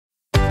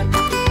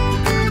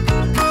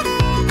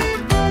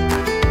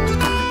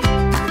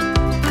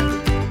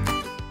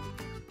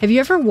Have you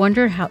ever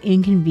wondered how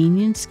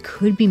inconvenience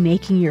could be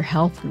making your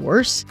health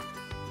worse?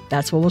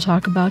 That's what we'll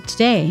talk about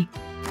today.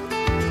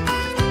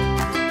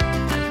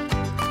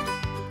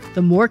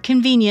 The more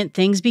convenient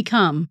things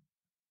become,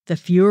 the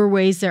fewer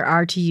ways there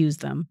are to use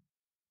them.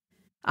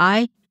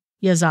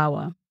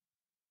 Yazawa.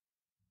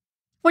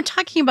 We're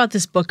talking about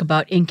this book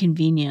about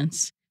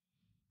inconvenience.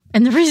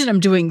 And the reason I'm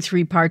doing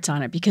 3 parts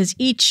on it, because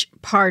each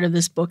part of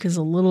this book is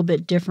a little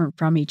bit different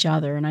from each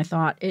other. And I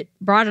thought it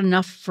brought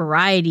enough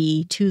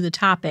variety to the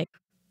topic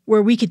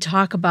where we could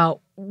talk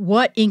about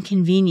what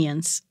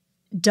inconvenience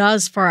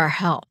does for our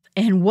health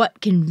and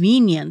what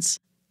convenience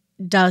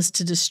does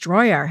to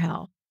destroy our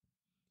health.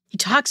 He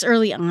talks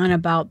early on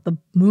about the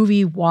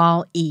movie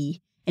Wall-E.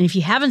 And if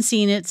you haven't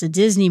seen it, it's a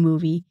Disney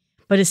movie.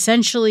 But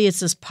essentially, it's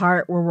this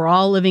part where we're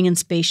all living in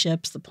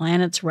spaceships, the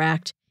planet's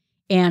wrecked,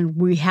 and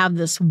we have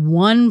this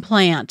one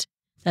plant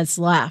that's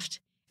left.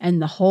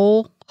 And the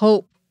whole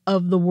hope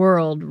of the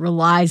world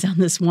relies on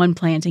this one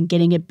plant and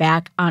getting it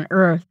back on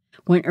Earth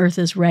when Earth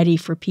is ready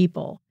for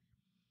people.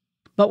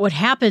 But what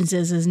happens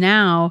is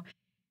now,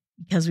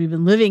 because we've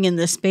been living in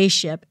this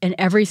spaceship and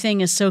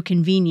everything is so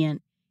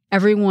convenient,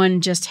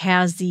 everyone just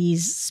has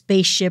these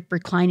spaceship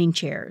reclining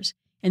chairs.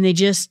 And they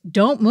just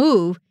don't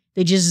move.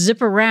 They just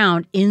zip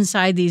around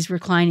inside these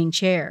reclining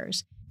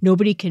chairs.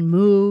 Nobody can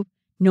move.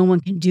 No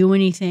one can do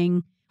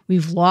anything.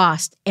 We've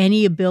lost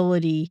any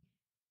ability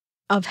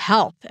of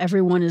health.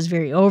 Everyone is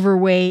very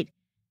overweight,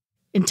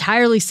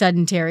 entirely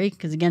sedentary,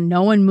 because again,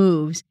 no one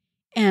moves.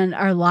 And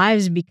our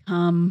lives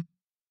become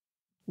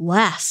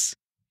less.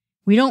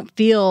 We don't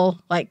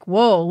feel like,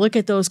 whoa, look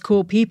at those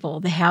cool people.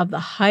 They have the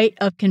height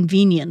of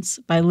convenience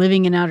by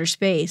living in outer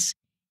space.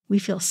 We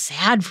feel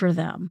sad for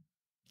them.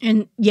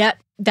 And yet,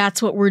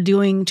 that's what we're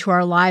doing to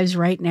our lives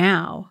right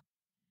now.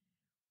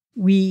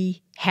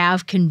 We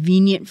have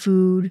convenient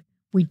food.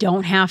 We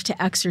don't have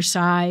to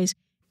exercise.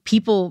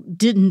 People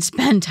didn't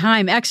spend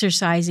time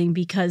exercising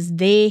because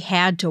they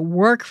had to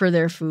work for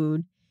their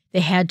food.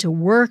 They had to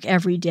work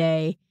every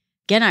day.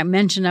 Again, I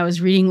mentioned I was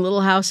reading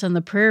Little House on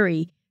the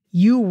Prairie.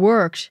 You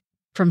worked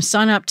from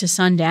sunup to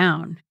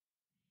sundown.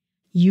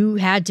 You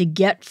had to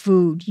get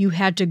food. You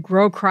had to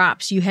grow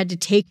crops. You had to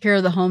take care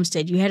of the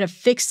homestead. You had to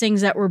fix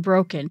things that were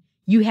broken.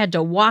 You had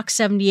to walk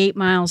 78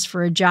 miles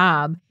for a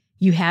job.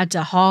 You had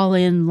to haul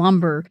in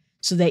lumber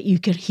so that you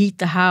could heat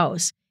the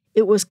house.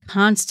 It was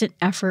constant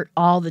effort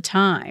all the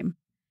time.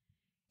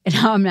 And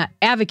I'm not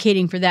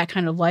advocating for that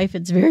kind of life.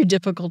 It's very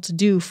difficult to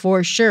do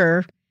for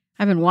sure.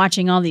 I've been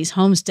watching all these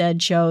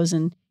homestead shows,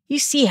 and you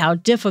see how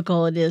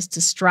difficult it is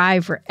to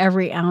strive for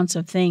every ounce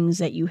of things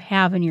that you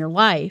have in your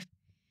life.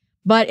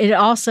 But it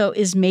also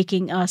is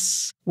making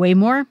us weigh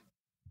more.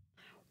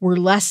 We're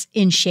less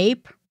in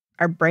shape.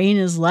 Our brain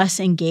is less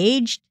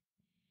engaged.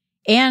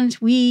 And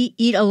we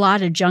eat a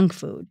lot of junk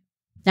food.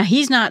 Now,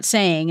 he's not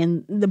saying,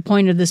 and the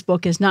point of this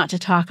book is not to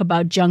talk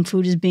about junk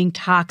food as being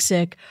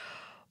toxic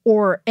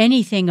or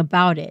anything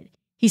about it.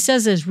 He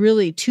says there's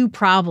really 2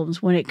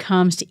 problems when it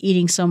comes to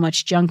eating so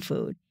much junk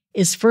food.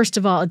 Is first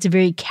of all, it's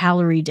very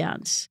calorie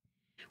dense.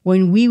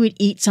 When we would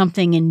eat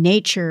something in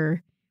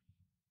nature,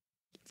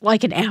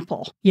 like an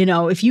apple,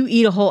 if you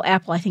eat a whole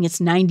apple, I think it's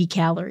 90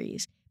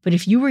 calories. But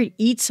if you were to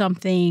eat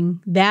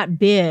something that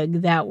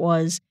big that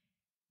was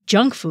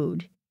junk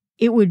food,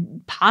 it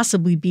would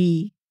possibly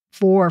be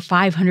 400 or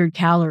 500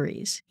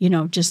 calories,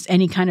 just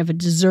any kind of a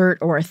dessert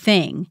or a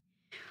thing.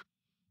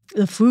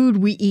 The food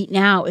we eat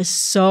now is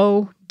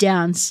so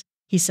dense,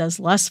 he says,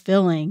 less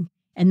filling,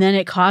 and then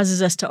it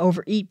causes us to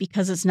overeat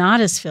because it's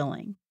not as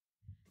filling.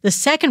 The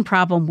second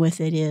problem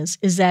with it is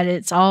that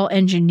it's all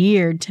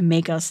engineered to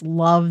make us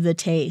love the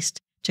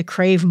taste, to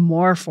crave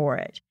more for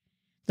it.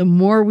 The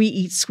more we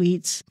eat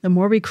sweets, the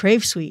more we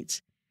crave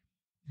sweets.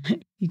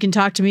 You can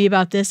talk to me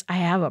about this. I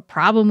have a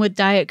problem with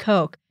Diet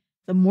Coke.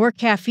 The more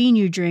caffeine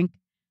you drink,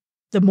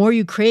 the more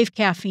you crave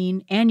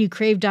caffeine and you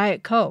crave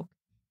Diet Coke.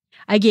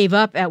 I gave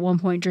up at one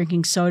point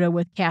drinking soda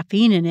with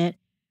caffeine in it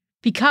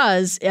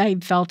because I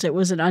felt it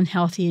was an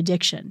unhealthy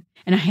addiction.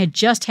 And I had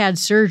just had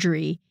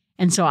surgery,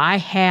 and so I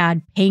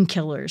had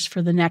painkillers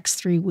for the next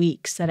 3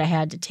 weeks that I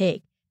had to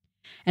take.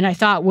 And I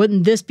thought,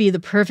 wouldn't this be the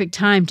perfect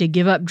time to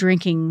give up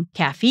drinking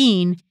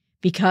caffeine?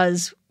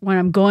 Because when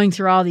I'm going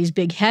through all these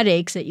big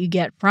headaches that you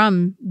get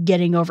from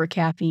getting over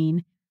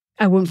caffeine,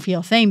 I wouldn't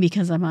feel a thing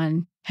because I'm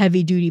on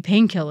heavy-duty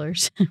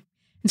painkillers. And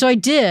so I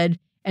did.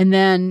 And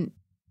then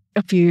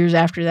a few years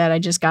after that, I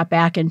just got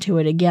back into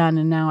it again.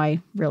 And now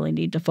I really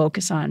need to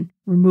focus on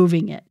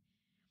removing it.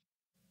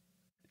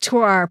 To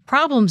our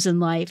problems in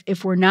life,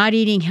 if we're not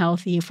eating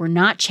healthy, if we're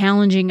not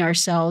challenging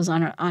ourselves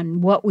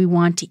on what we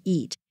want to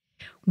eat,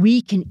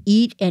 we can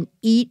eat and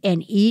eat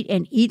and eat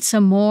and eat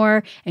some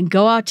more and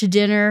go out to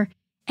dinner.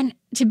 And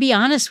to be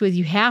honest with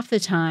you, half the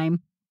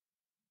time,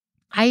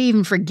 I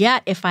even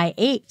forget if I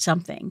ate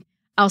something.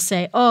 I'll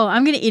say, oh,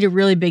 I'm going to eat a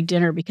really big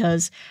dinner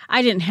because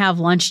I didn't have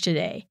lunch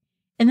today.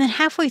 And then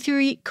halfway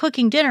through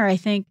cooking dinner, I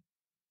think,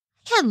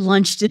 I had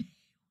lunch today.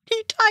 What are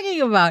you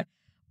talking about?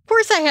 Of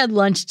course I had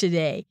lunch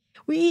today.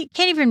 We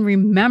can't even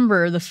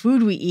remember the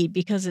food we eat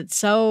because it's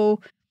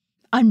so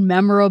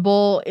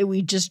unmemorable.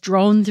 We just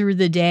drone through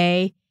the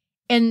day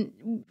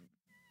and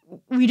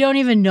we don't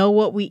even know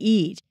what we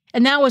eat.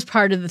 And that was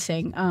part of the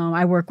thing.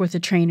 I work with a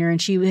trainer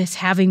and she was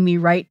having me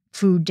write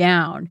food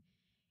down.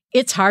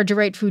 It's hard to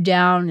write food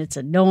down. It's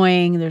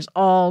annoying. There's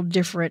all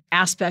different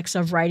aspects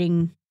of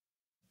writing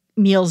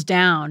meals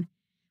down.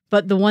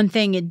 But the one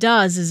thing it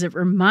does is it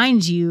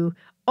reminds you,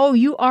 oh,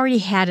 you already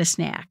had a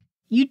snack.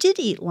 You did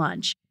eat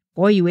lunch.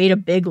 Boy, you ate a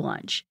big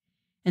lunch.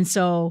 And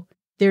so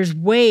there's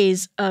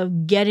ways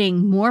of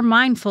getting more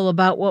mindful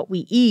about what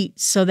we eat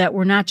so that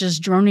we're not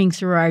just droning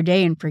through our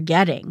day and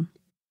forgetting.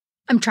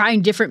 I'm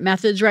trying different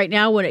methods right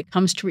now when it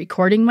comes to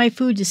recording my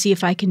food to see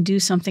if I can do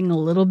something a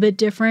little bit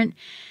different.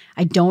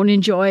 I don't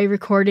enjoy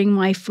recording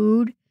my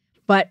food,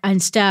 but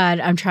instead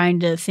I'm trying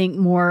to think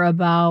more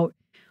about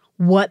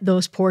what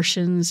those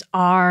portions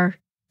are,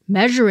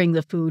 measuring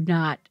the food,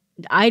 not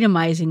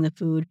itemizing the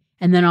food,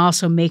 and then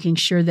also making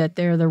sure that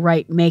they're the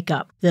right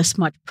makeup, this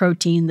much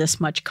protein, this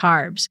much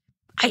carbs.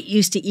 I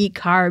used to eat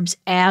carbs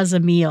as a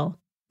meal.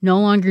 No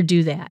longer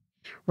do that.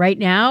 Right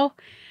now,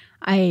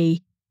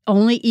 I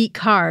only eat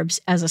carbs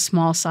as a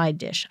small side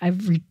dish.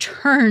 I've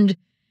returned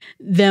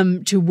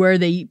them to where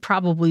they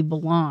probably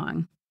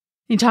belong.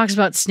 He talks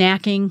about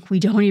snacking. We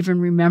don't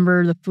even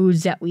remember the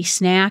foods that we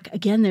snack.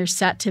 Again, they're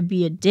set to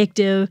be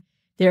addictive.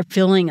 They're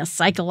filling a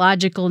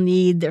psychological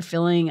need. They're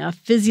filling a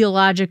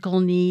physiological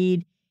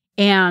need.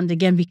 And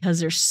again, because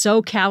they're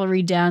so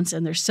calorie dense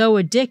and they're so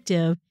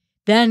addictive,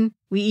 then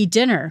we eat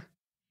dinner.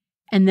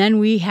 And then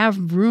we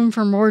have room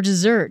for more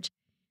dessert.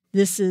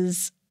 This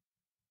is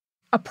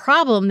a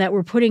problem that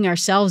we're putting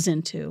ourselves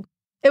into.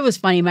 It was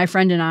funny. My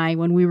friend and I,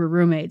 when we were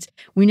roommates,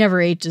 we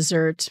never ate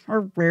desserts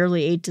or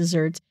rarely ate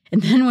desserts.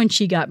 And then when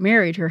she got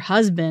married, her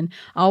husband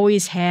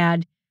always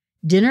had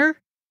dinner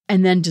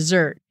and then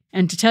dessert.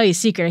 And to tell you a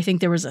secret, I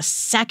think there was a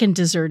second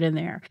dessert in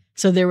there.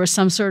 So there was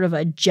some sort of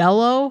a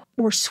jello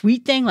or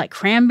sweet thing like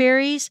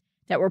cranberries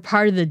that were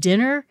part of the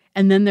dinner.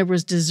 And then there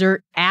was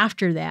dessert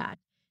after that.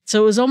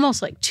 So it was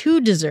almost like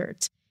two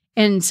desserts.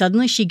 And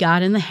suddenly she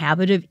got in the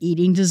habit of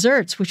eating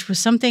desserts, which was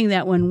something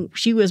that when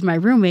she was my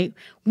roommate,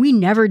 we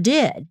never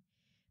did.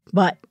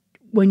 But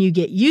when you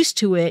get used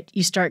to it,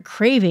 you start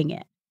craving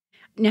it.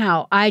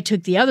 Now, I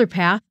took the other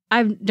path.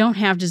 I don't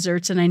have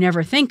desserts and I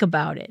never think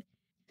about it.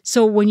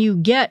 So when you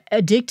get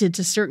addicted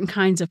to certain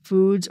kinds of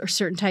foods or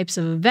certain types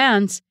of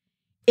events,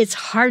 it's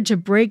hard to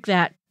break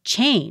that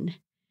chain.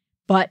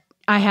 But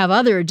I have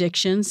other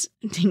addictions,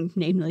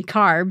 namely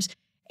carbs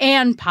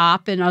and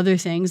pop and other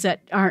things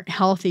that aren't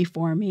healthy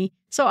for me.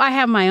 So I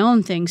have my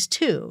own things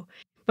too.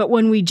 But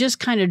when we just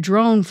kind of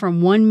drone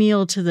from one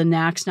meal to the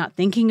next, not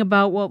thinking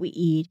about what we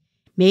eat,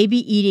 maybe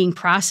eating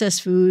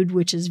processed food,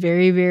 which is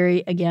very,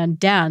 very, again,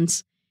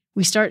 dense,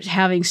 we start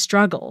having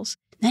struggles.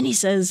 Then he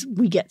says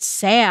we get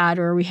sad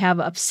or we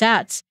have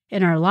upsets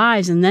in our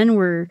lives, and then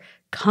we're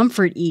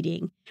comfort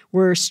eating,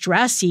 we're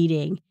stress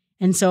eating.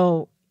 And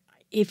so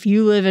if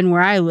you live in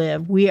where I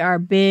live, we are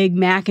big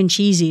mac and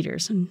cheese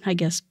eaters. And I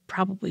guess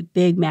probably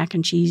big mac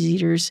and cheese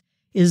eaters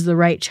is the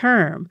right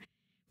term.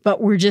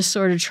 But we're just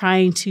sort of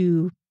trying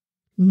to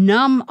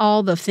numb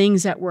all the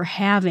things that we're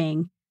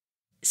having,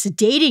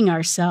 sedating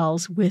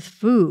ourselves with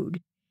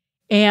food.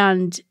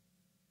 And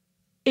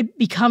it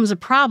becomes a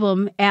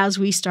problem as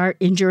we start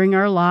injuring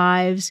our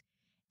lives,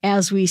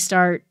 as we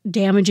start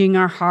damaging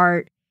our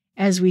heart,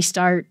 as we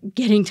start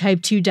getting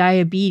type 2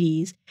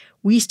 diabetes.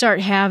 We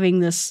start having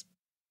this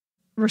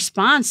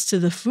response to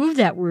the food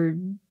that we're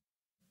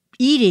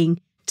eating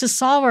to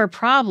solve our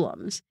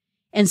problems.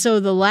 And so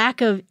the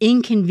lack of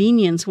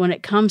inconvenience when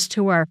it comes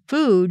to our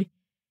food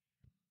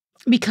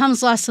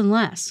becomes less and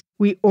less.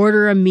 We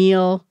order a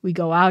meal, we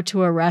go out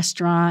to a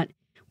restaurant,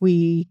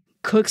 we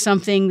cook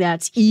something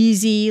that's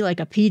easy, like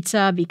a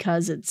pizza,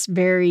 because it's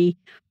very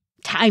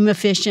time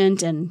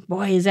efficient, and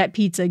boy, is that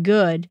pizza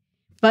good.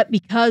 But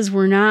because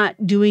we're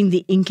not doing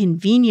the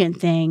inconvenient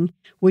thing,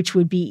 which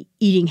would be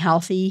eating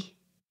healthy,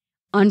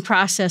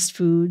 unprocessed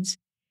foods,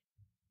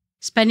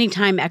 spending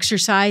time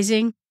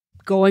exercising,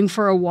 going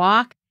for a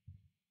walk,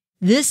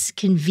 this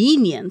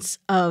convenience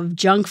of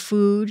junk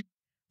food,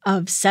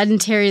 of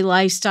sedentary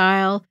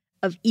lifestyle,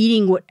 of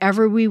eating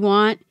whatever we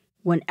want,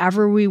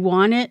 whenever we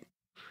want it,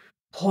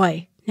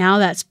 boy, now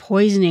that's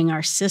poisoning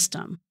our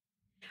system.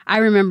 I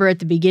remember at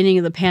the beginning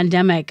of the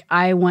pandemic,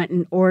 I went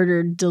and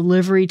ordered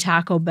delivery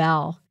Taco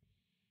Bell.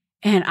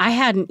 And I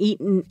hadn't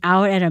eaten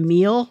out at a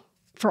meal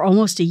for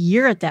almost a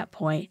year at that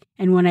point.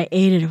 And when I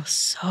ate it, it was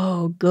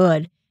so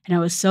good. And I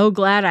was so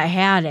glad I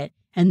had it.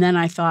 And then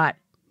I thought,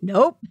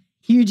 nope,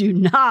 you do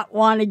not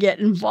want to get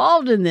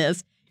involved in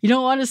this. You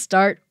don't want to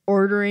start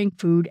ordering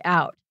food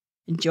out.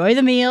 Enjoy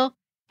the meal,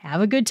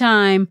 have a good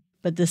time,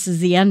 but this is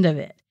the end of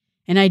it.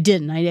 And I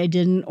didn't. I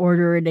didn't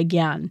order it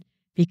again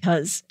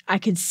because I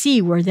could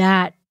see where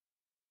that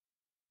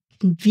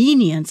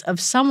convenience of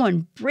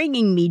someone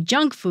bringing me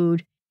junk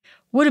food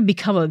would have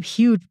become a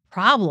huge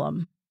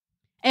problem.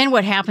 And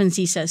what happens,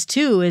 he says,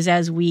 too, is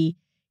as we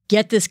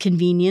get this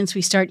convenience,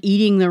 we start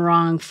eating the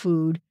wrong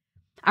food.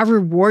 Our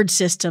reward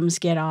systems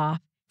get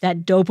off.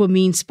 That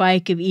dopamine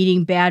spike of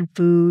eating bad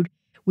food.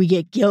 we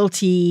get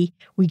guilty,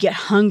 we get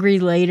hungry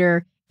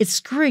later. It's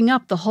screwing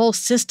up the whole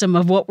system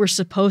of what we're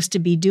supposed to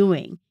be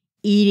doing,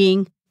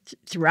 eating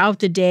throughout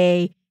the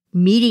day,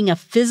 meeting a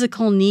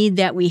physical need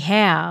that we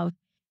have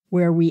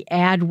where we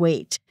add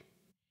weight.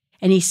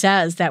 And he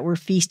says that we're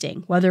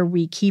feasting, whether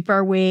we keep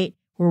our weight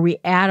or we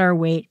add our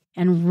weight,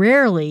 and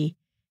rarely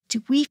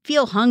do we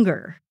feel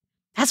hunger.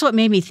 That's what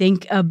made me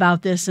think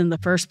about this in the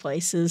first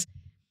place is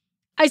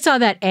I saw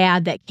that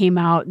ad that came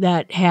out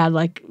that had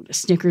like a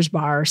Snickers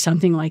bar or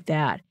something like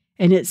that.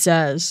 And it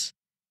says,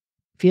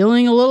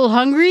 feeling a little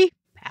hungry?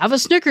 Have a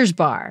Snickers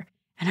bar.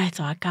 And I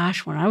thought,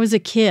 gosh, when I was a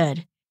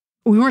kid,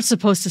 we weren't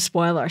supposed to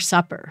spoil our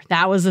supper.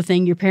 That was the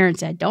thing your parents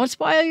said, don't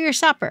spoil your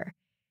supper.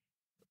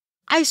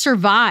 I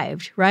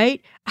survived,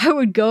 right? I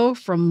would go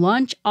from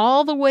lunch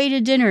all the way to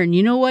dinner. And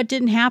you know what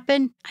didn't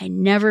happen? I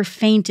never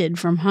fainted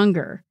from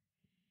hunger.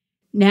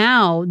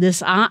 Now,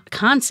 this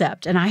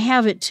concept, and I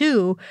have it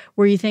too,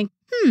 where you think,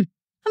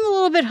 I'm a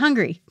little bit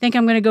hungry. Think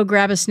I'm going to go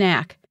grab a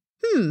snack.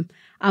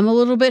 I'm a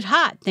little bit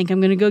hot. Think I'm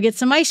going to go get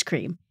some ice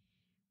cream.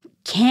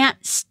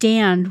 Can't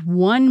stand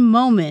one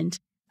moment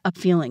of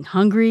feeling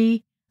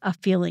hungry, of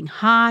feeling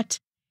hot.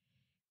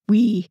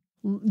 We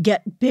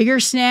get bigger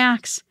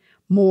snacks,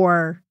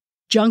 more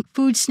junk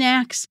food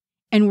snacks,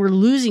 and we're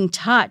losing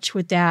touch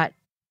with that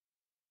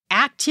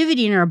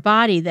activity in our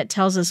body that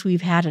tells us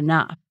we've had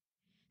enough,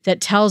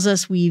 that tells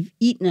us we've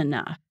eaten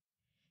enough,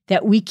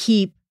 that we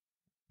keep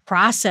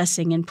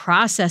processing and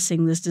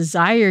processing this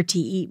desire to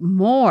eat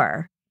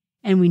more,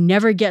 and we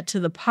never get to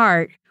the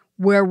part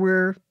where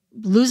we're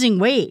losing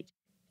weight.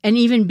 And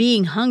even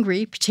being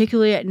hungry,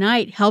 particularly at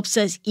night, helps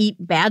us eat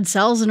bad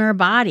cells in our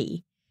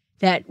body,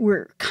 that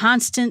we're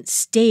constant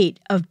state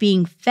of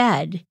being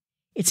fed.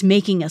 It's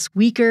making us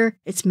weaker,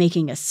 it's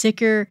making us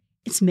sicker,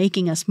 it's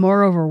making us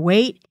more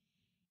overweight,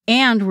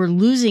 and we're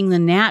losing the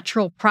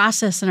natural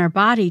process in our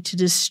body to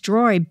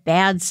destroy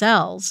bad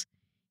cells.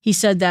 He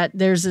said that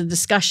there's a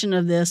discussion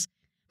of this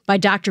by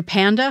Dr.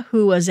 Panda,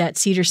 who was at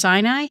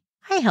Cedars-Sinai.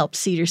 I helped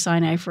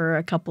Cedars-Sinai for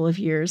a couple of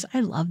years. I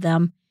love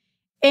them.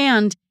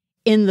 And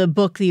in the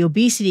book, The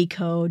Obesity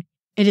Code,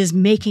 it is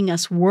making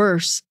us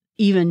worse,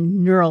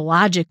 even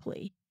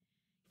neurologically.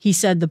 He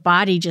said the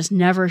body just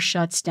never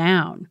shuts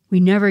down.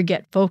 We never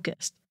get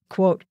focused.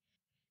 Quote,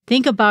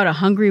 think about a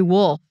hungry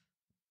wolf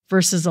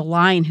versus a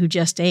lion who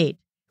just ate.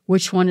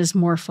 Which one is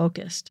more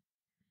focused?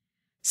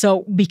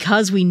 So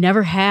because we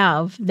never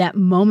have that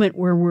moment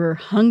where we're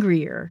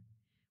hungrier,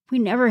 we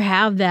never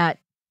have that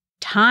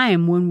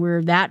time when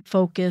we're that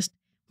focused,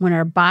 when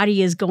our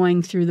body is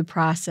going through the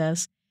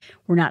process,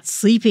 we're not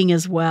sleeping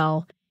as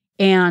well,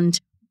 and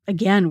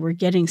again, we're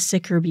getting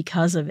sicker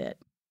because of it.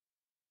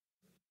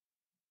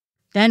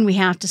 Then we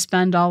have to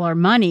spend all our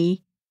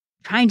money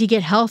trying to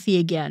get healthy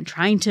again,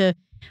 trying to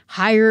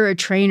hire a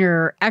trainer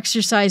or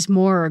exercise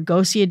more or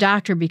go see a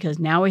doctor because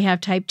now we have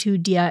type 2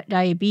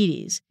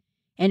 diabetes.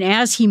 And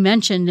as he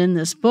mentioned in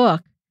this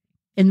book,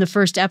 in the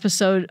first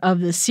episode of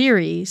the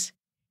series,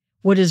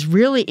 what is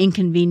really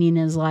inconvenient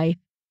in life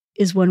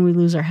is when we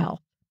lose our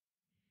health.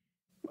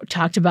 We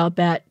talked about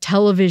that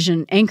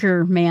television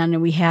anchor man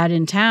that we had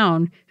in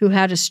town who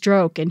had a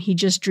stroke, and he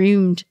just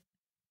dreamed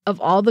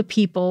of all the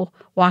people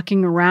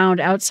walking around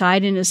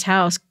outside in his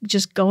house,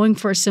 just going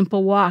for a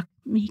simple walk.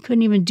 He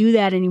couldn't even do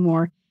that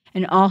anymore.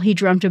 And all he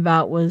dreamt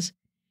about was,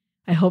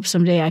 I hope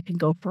someday I can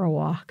go for a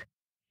walk.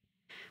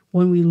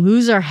 When we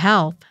lose our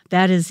health,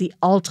 that is the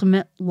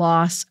ultimate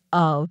loss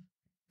of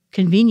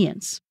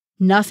convenience.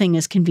 Nothing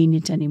is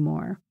convenient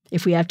anymore.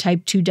 If we have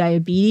type 2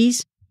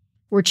 diabetes,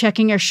 we're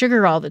checking our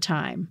sugar all the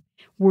time.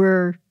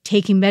 We're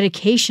taking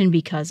medication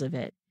because of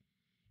it.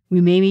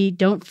 We maybe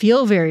don't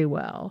feel very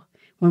well.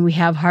 When we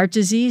have heart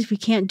disease, we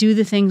can't do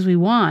the things we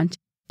want.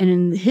 And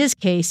in his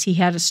case, he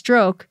had a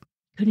stroke,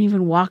 couldn't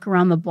even walk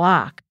around the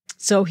block.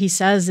 So he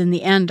says in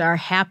the end, our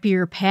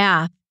happier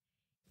path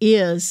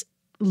is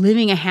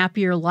living a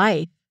happier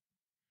life.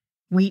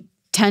 We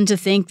tend to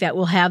think that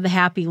we'll have the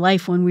happy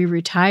life when we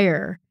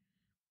retire.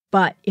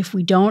 But if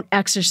we don't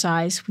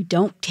exercise, we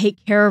don't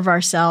take care of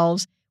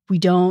ourselves, we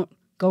don't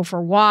go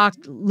for walks,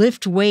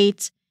 lift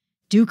weights,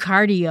 do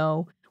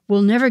cardio,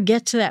 we'll never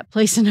get to that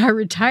place in our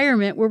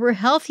retirement where we're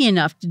healthy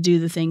enough to do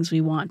the things we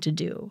want to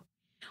do.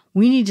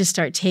 We need to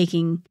start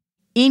taking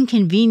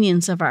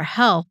inconvenience of our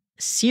health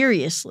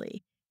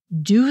seriously.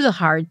 Do the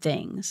hard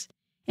things.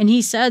 And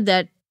he said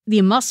that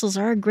the muscles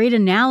are a great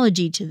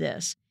analogy to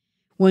this.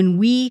 When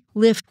we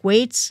lift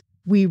weights,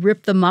 we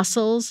rip the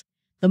muscles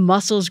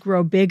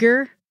grow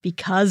bigger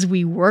because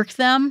we work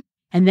them.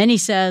 And then he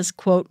says,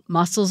 quote,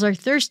 muscles are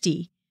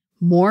thirsty.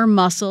 More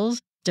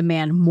muscles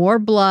demand more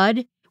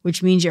blood,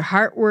 which means your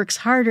heart works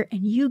harder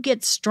and you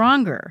get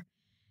stronger.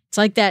 It's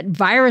like that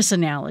virus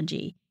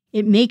analogy.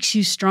 It makes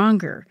you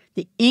stronger.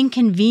 The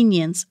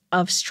inconvenience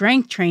of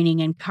strength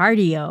training and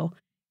cardio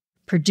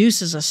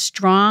produces a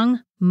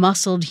strong,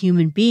 muscled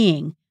human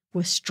being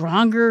with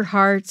stronger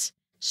hearts,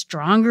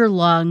 stronger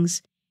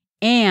lungs,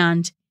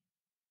 and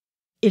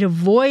it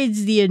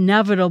avoids the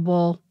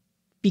inevitable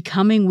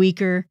becoming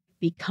weaker,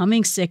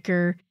 becoming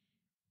sicker,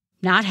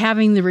 not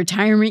having the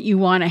retirement you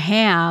want to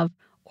have,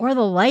 or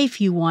the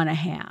life you want to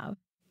have.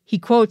 He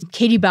quotes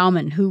Katie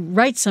Bauman, who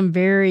writes some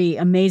very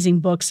amazing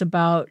books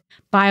about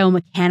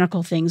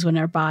biomechanical things in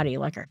our body,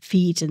 like our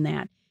feet and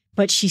that.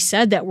 But she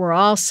said that we're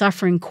all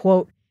suffering,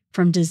 quote,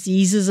 from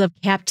diseases of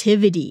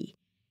captivity,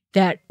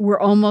 that we're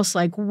almost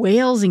like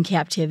whales in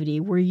captivity,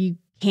 where you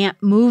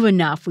can't move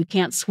enough, we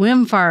can't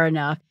swim far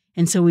enough,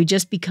 and so we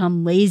just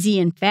become lazy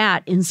and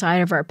fat inside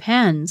of our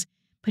pens.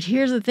 But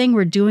here's the thing,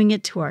 we're doing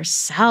it to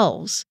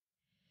ourselves.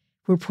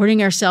 We're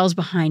putting ourselves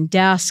behind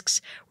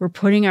desks, we're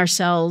putting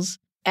ourselves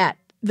at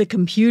the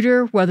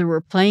computer, whether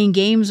we're playing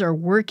games or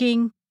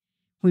working.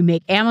 We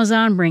make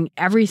Amazon bring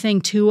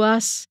everything to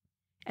us,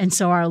 and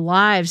so our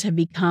lives have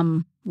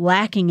become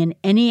lacking in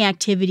any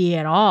activity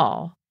at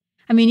all.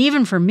 I mean,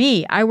 even for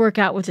me, I work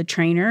out with a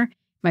trainer.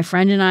 My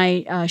friend and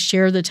I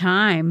share the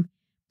time,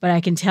 but I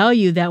can tell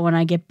you that when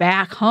I get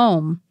back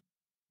home,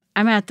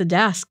 I'm at the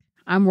desk.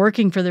 I'm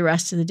working for the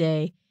rest of the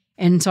day.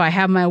 And so I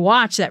have my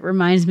watch that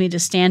reminds me to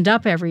stand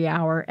up every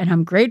hour, and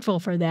I'm grateful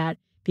for that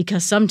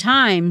because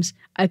sometimes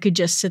I could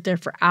just sit there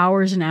for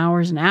hours and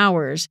hours and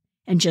hours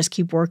and just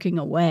keep working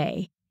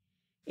away.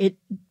 It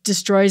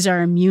destroys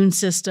our immune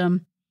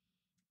system,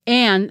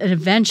 and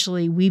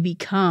eventually we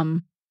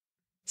become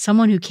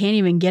someone who can't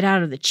even get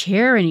out of the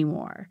chair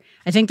anymore.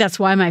 I think that's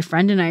why my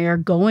friend and I are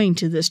going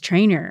to this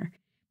trainer,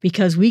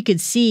 because we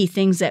could see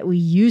things that we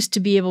used to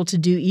be able to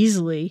do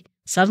easily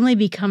suddenly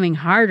becoming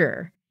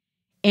harder.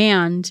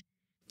 And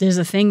there's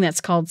a thing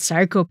that's called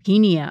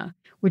sarcopenia,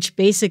 which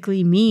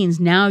basically means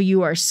now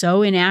you are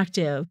so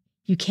inactive,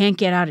 you can't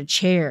get out of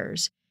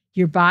chairs.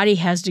 Your body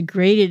has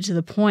degraded to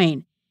the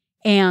point,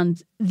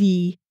 and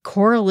the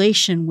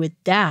correlation with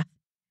death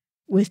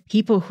with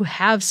people who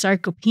have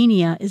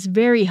sarcopenia is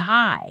very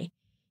high.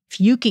 If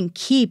you can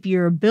keep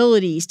your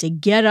abilities to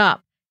get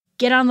up,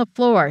 get on the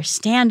floor,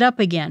 stand up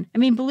again. I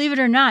mean, believe it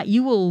or not,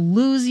 you will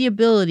lose the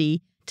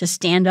ability to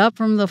stand up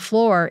from the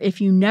floor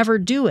if you never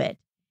do it.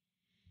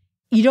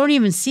 You don't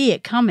even see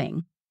it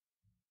coming.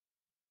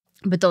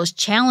 But those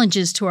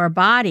challenges to our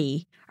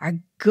body are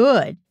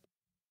good.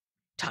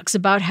 Talks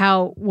about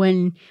how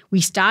when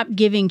we stopped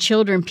giving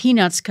children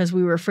peanuts because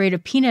we were afraid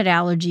of peanut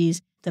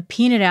allergies, the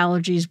peanut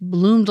allergies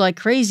bloomed like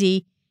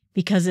crazy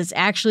because it's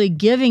actually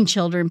giving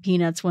children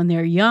peanuts when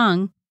they're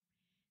young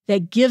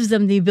that gives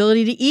them the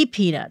ability to eat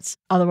peanuts.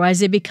 Otherwise,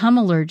 they become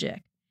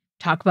allergic.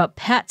 Talk about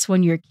pets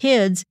when you're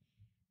kids,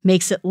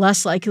 makes it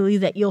less likely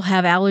that you'll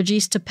have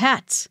allergies to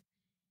pets.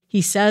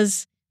 He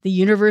says the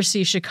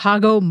University of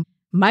Chicago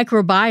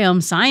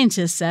microbiome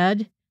scientist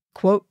said,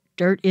 quote,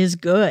 dirt is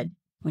good.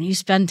 When you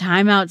spend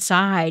time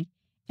outside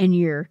and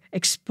you're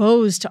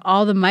exposed to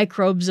all the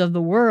microbes of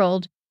the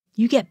world,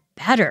 you get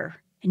better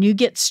and you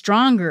get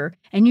stronger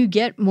and you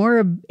get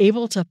more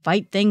able to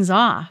fight things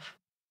off.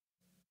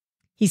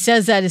 He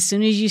says that as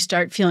soon as you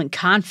start feeling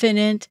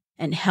confident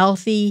and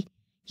healthy,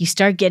 you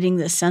start getting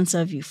this sense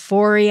of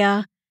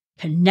euphoria,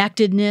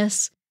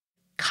 connectedness,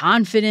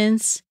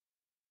 confidence,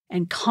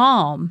 and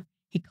calm.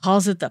 He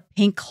calls it the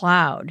pink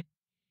cloud.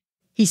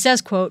 He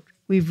says, quote,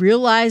 we've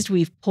realized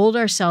we've pulled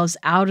ourselves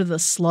out of the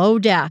slow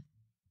death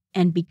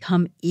and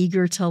become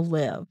eager to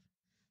live.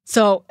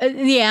 So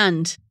in the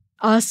end,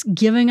 us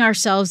giving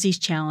ourselves these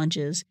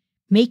challenges,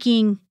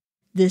 making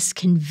this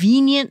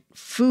convenient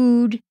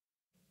food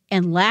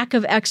and lack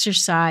of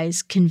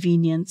exercise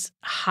convenience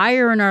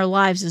higher in our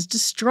lives is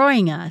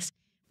destroying us.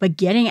 But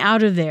getting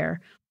out of there,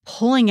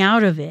 pulling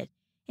out of it,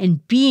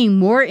 and being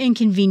more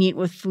inconvenient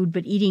with food,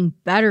 but eating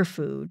better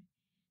food,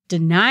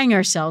 denying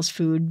ourselves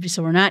food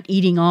so we're not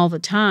eating all the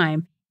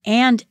time,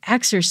 and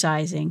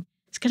exercising,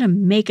 it's going to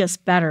make us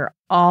better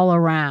all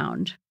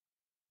around.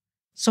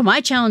 So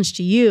my challenge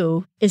to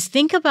you is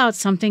think about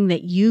something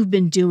that you've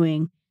been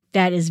doing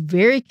that is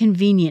very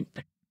convenient,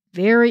 but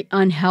very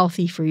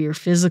unhealthy for your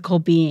physical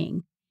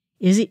being.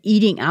 Is it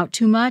eating out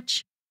too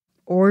much,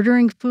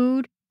 ordering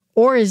food,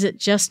 or is it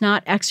just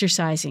not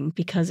exercising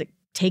because it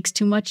takes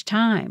too much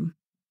time?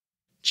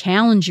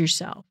 Challenge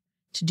yourself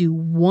to do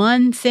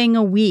one thing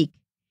a week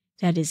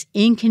that is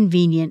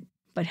inconvenient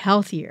but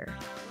healthier.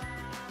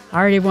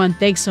 All right, everyone,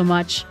 thanks so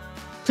much.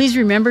 Please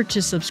remember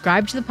to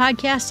subscribe to the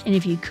podcast, and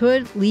if you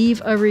could,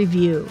 leave a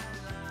review.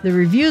 The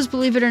reviews,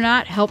 believe it or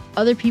not, help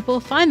other people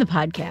find the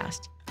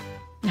podcast.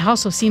 It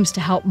also seems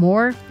to help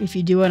more if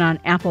you do it on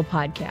Apple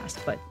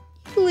Podcasts, but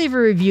you can leave a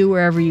review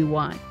wherever you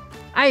want.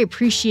 I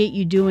appreciate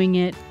you doing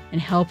it and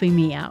helping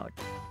me out.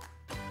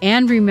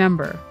 And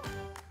remember,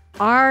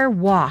 our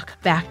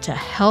walk back to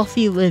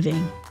healthy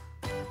living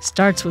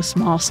starts with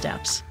small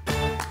steps.